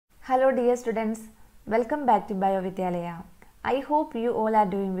Hello dear students, welcome back to Biovidyalaya. I hope you all are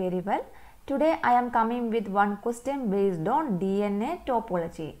doing very well. Today I am coming with one question based on DNA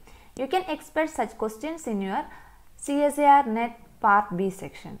topology. You can expect such questions in your CSIR net part B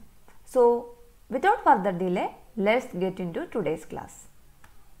section. So without further delay, let's get into today's class.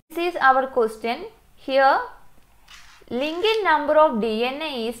 This is our question. Here linking number of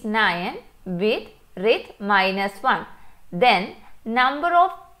DNA is 9 with Writhe -1. Then number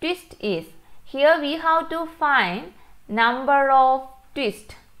of twist is, here we have to find number of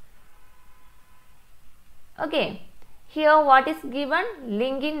twist. Okay, here what is given?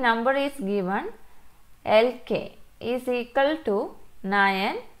 Linking number is given, LK is equal to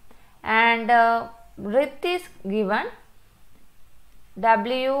 9 and Writhe is given,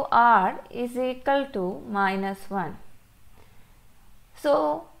 WR is equal to -1. So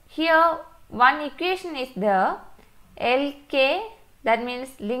here one equation is there, LK, that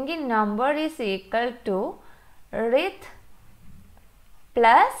means linking number is equal to Writhe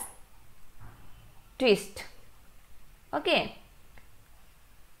plus twist. Okay,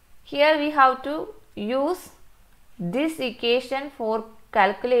 here we have to use this equation for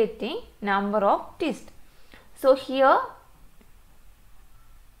calculating number of twist. So here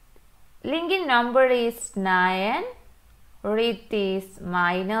linking number is 9, Writhe is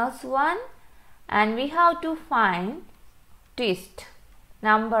 -1 and we have to find twist,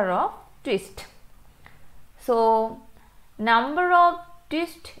 number of twist. So number of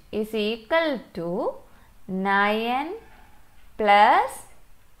twist is equal to 9 plus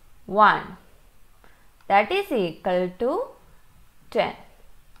 1, that is equal to 10.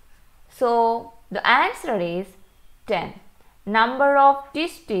 So the answer is 10. Number of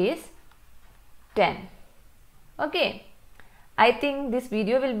twist is 10. Okay, I think this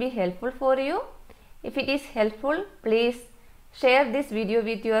video will be helpful for you. If it is helpful, please share this video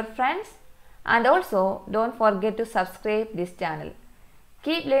with your friends and also don't forget to subscribe this channel.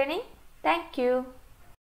 Keep learning. Thank you.